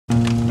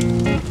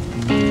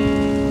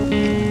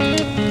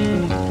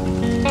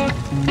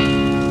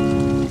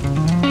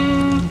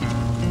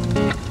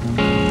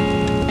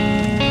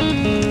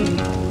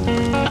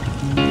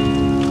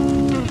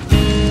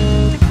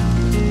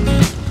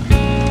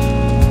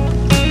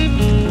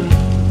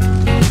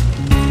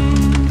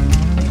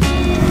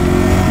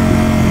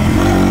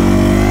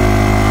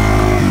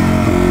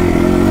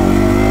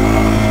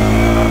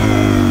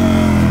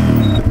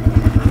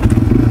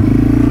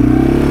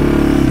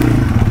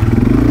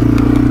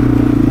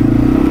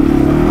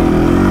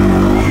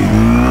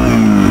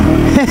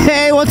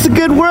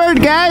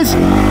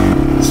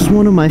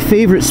one of my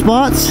favorite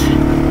spots,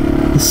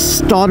 the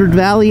Stoddard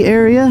Valley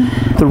area.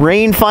 The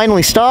rain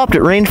finally stopped.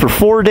 It rained for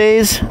 4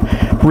 days.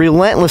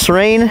 Relentless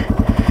rain.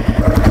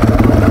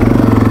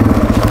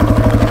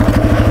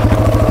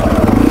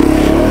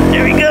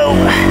 There we go.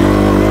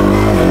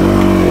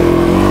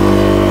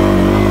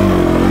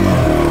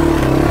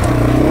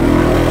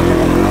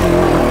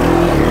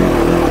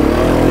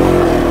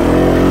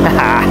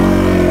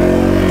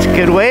 It's a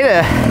good way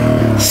to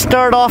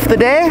start off the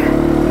day.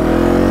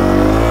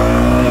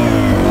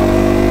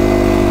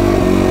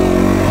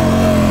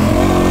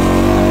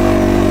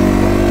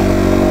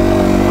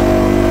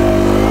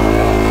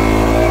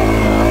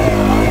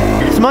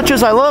 As much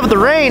as I love the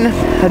rain,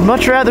 I'd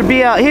much rather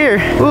be out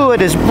here. Ooh,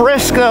 it is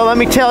brisk though, let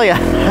me tell you.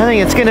 I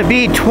think it's gonna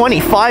be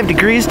 25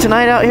 degrees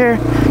tonight out here,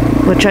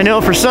 which I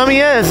know for some of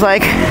you is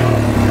like,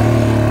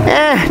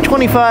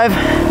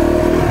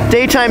 25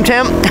 daytime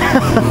temp.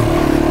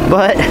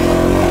 But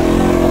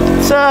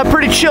it's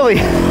pretty chilly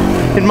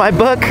in my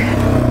book.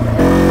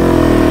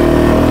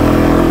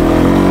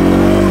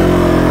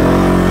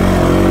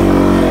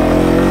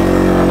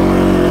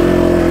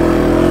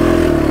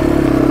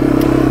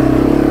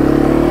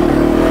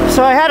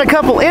 So I had a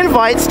couple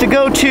invites to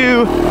go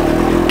to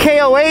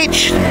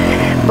KOH,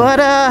 but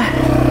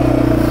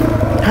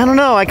I don't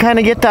know, I kind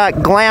of get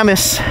that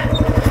glamorous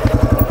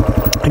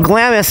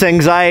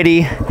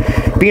anxiety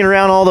being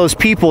around all those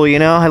people, you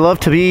know. I love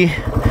to be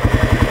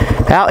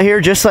out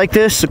here just like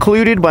this,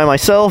 secluded by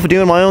myself,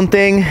 doing my own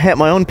thing at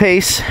my own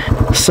pace.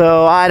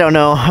 So I don't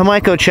know, I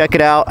might go check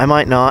it out, I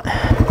might not.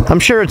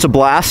 I'm sure it's a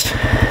blast.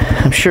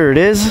 I'm sure it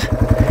is.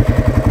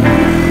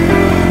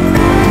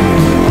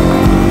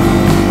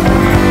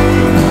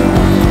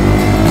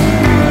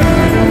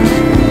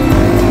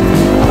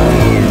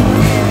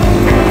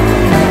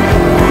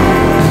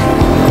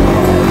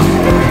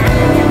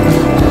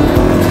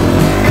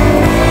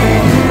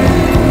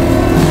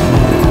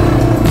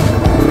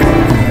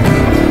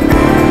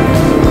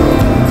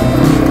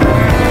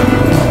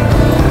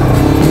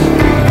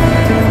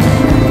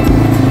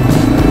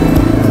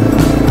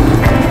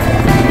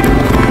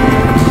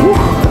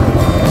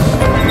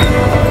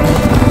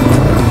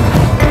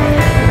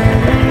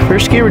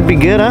 First gear would be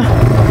good, huh?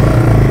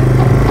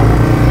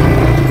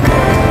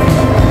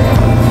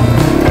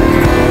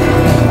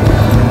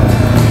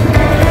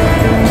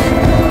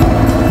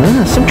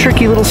 Some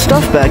tricky little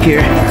stuff back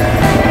here.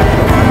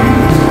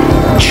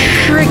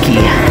 Tricky.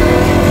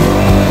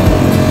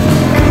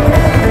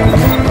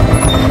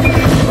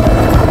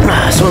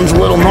 This one's a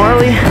little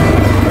gnarly.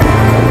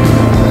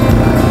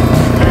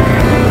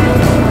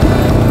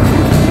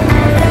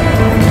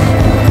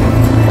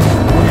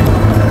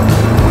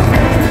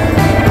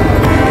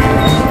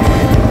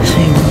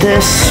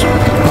 This.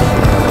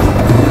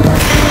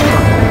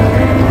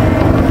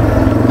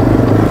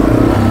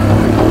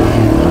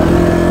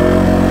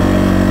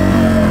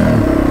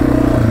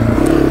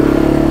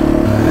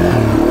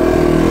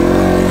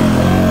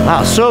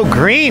 Wow, so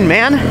green,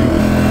 man.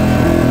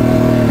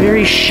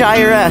 Very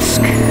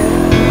Shire-esque.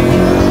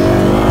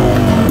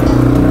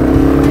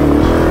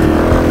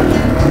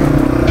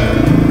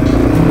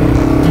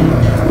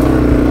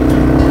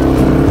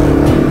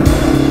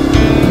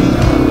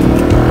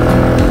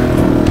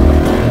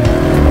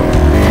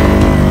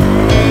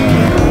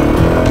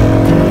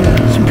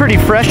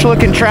 Fresh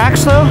looking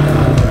tracks though.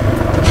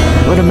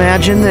 Would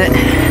imagine that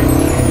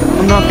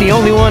I'm not the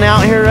only one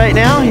out here right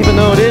now, even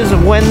though it is a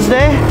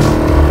Wednesday.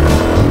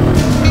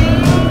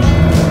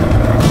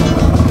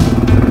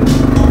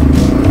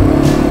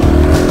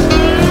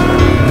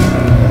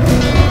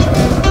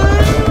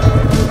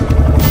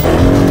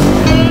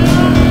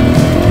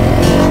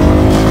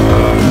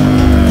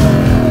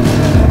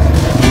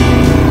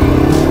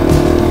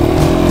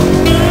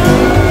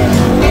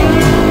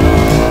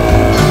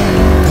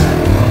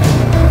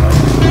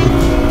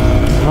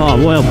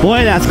 Well,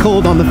 boy, that's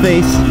cold on the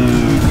face.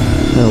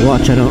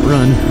 Watch I don't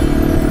run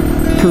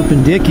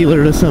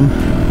perpendicular to some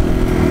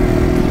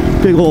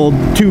big old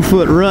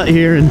 2-foot rut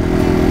here and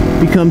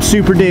become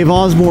Super Dave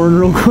Osborne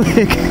real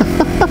quick.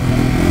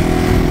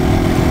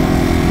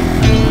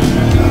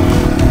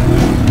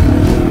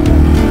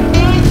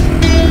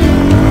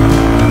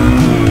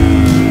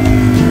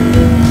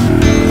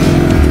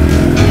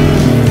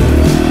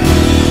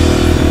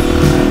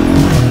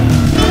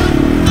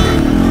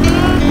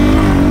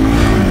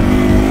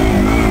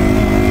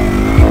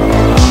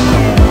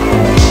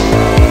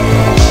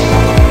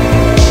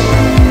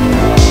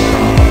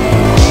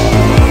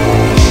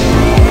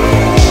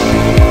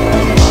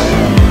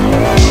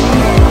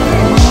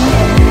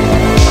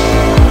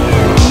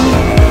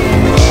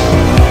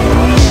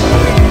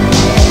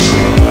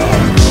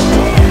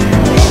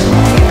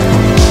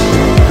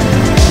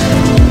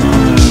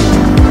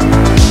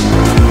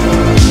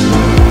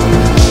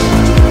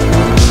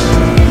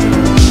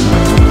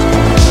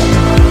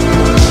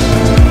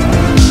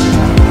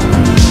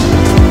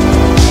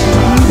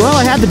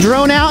 The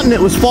drone out and it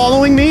was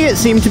following me. It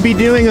seemed to be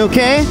doing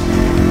okay.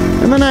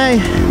 And then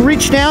I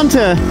reached down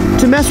to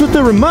mess with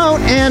the remote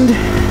and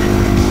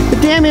the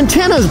damn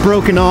antenna's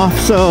broken off.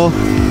 So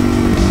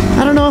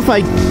I don't know if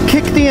I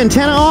kicked the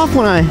antenna off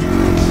when I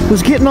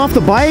was getting off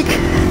the bike,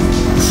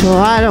 so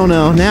I don't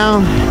know. Now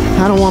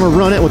I don't want to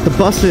run it with the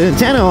busted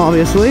antenna,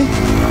 obviously.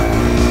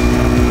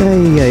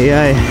 Ay, ay,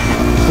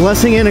 ay.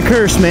 Blessing and a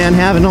curse, man,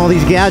 having all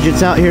these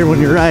gadgets out here when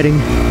you're riding.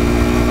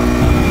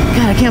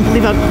 God, I can't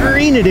believe how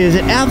green it is.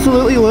 It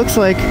absolutely looks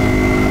like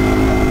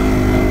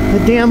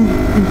a damn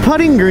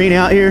putting green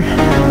out here.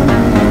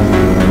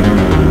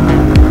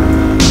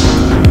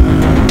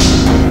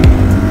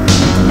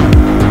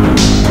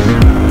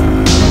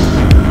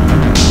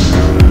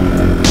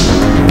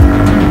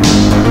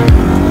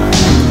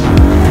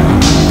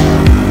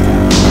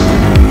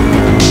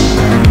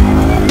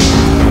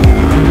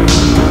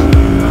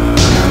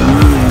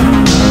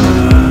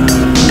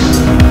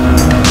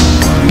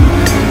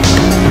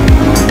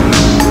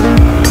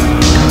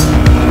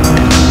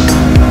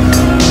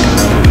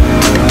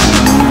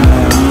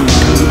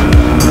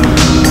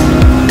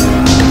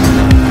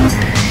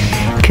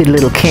 Good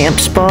little camp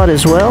spot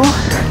as well.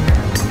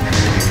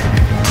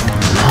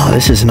 Oh,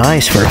 this is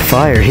nice for a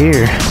fire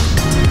here.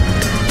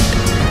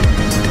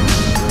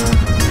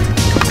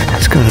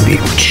 It's gonna be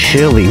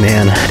chilly,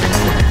 man.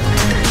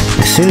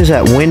 As soon as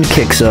that wind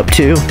kicks up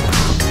too,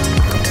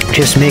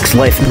 just makes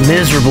life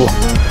miserable.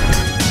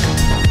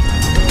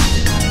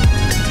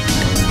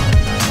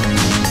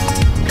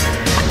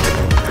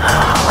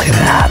 Oh, look at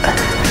that.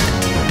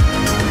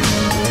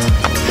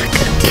 It's like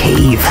a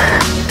cave.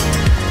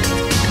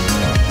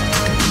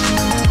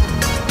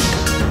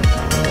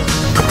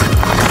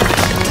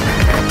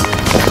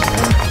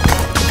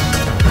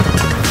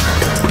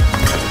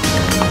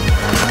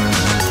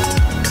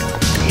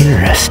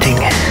 Interesting.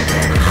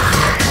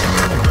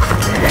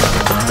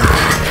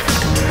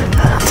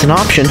 That's an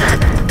option.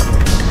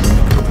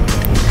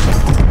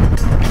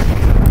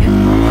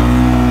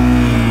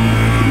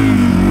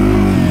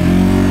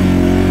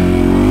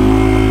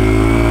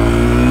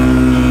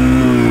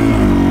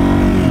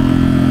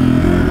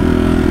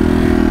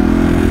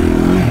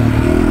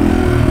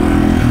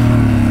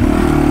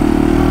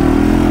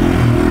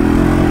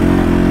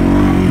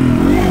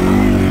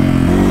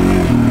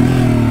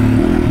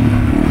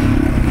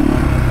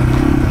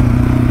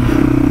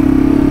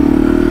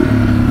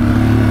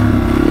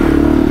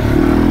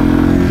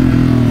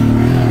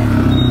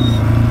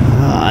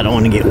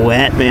 Get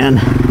wet, man.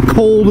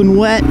 Cold and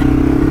wet.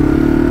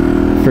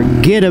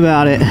 Forget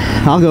about it.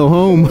 I'll go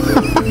home.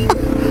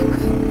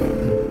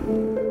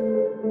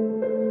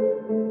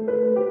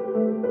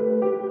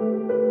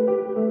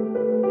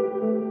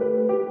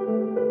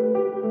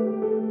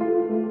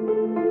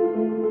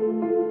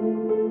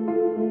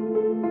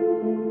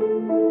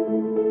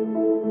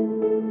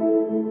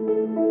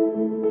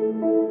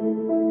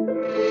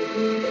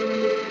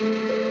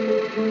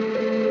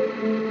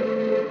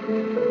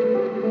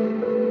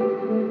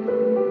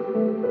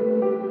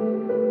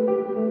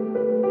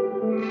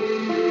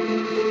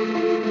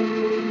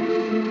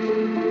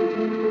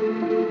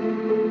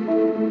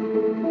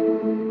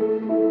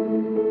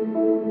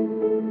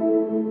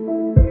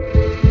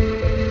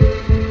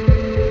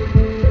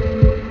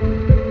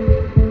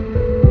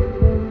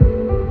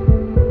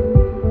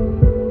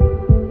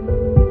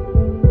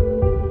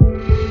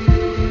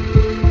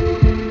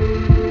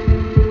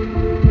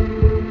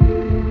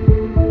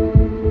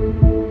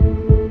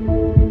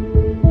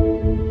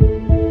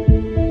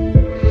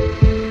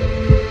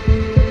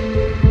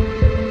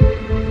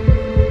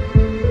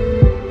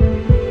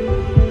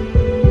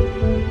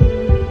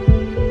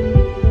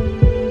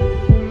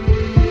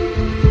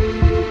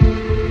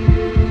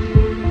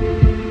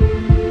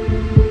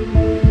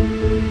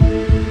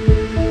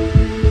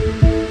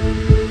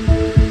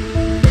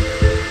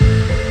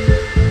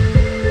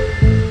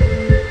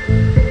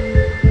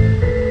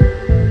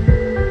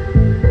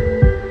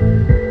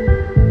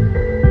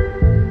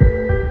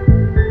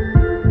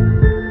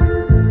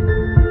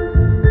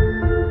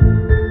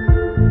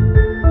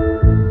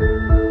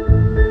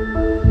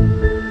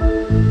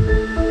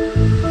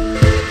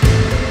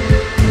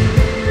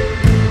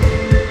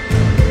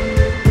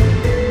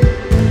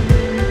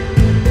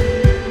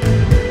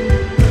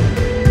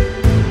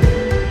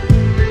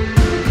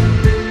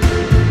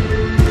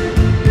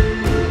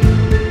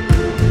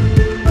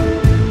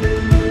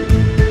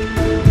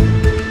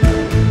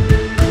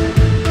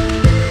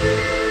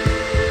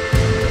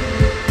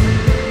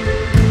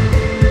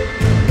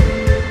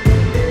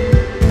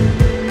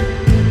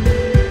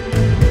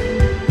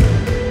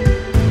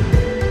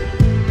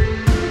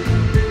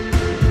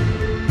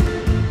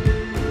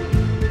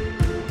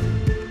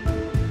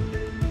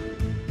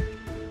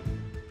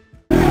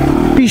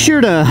 Be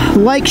sure to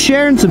like,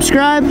 share, and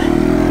subscribe.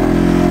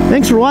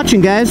 Thanks for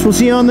watching, guys. We'll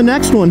see you on the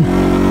next one.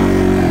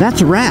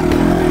 That's a wrap.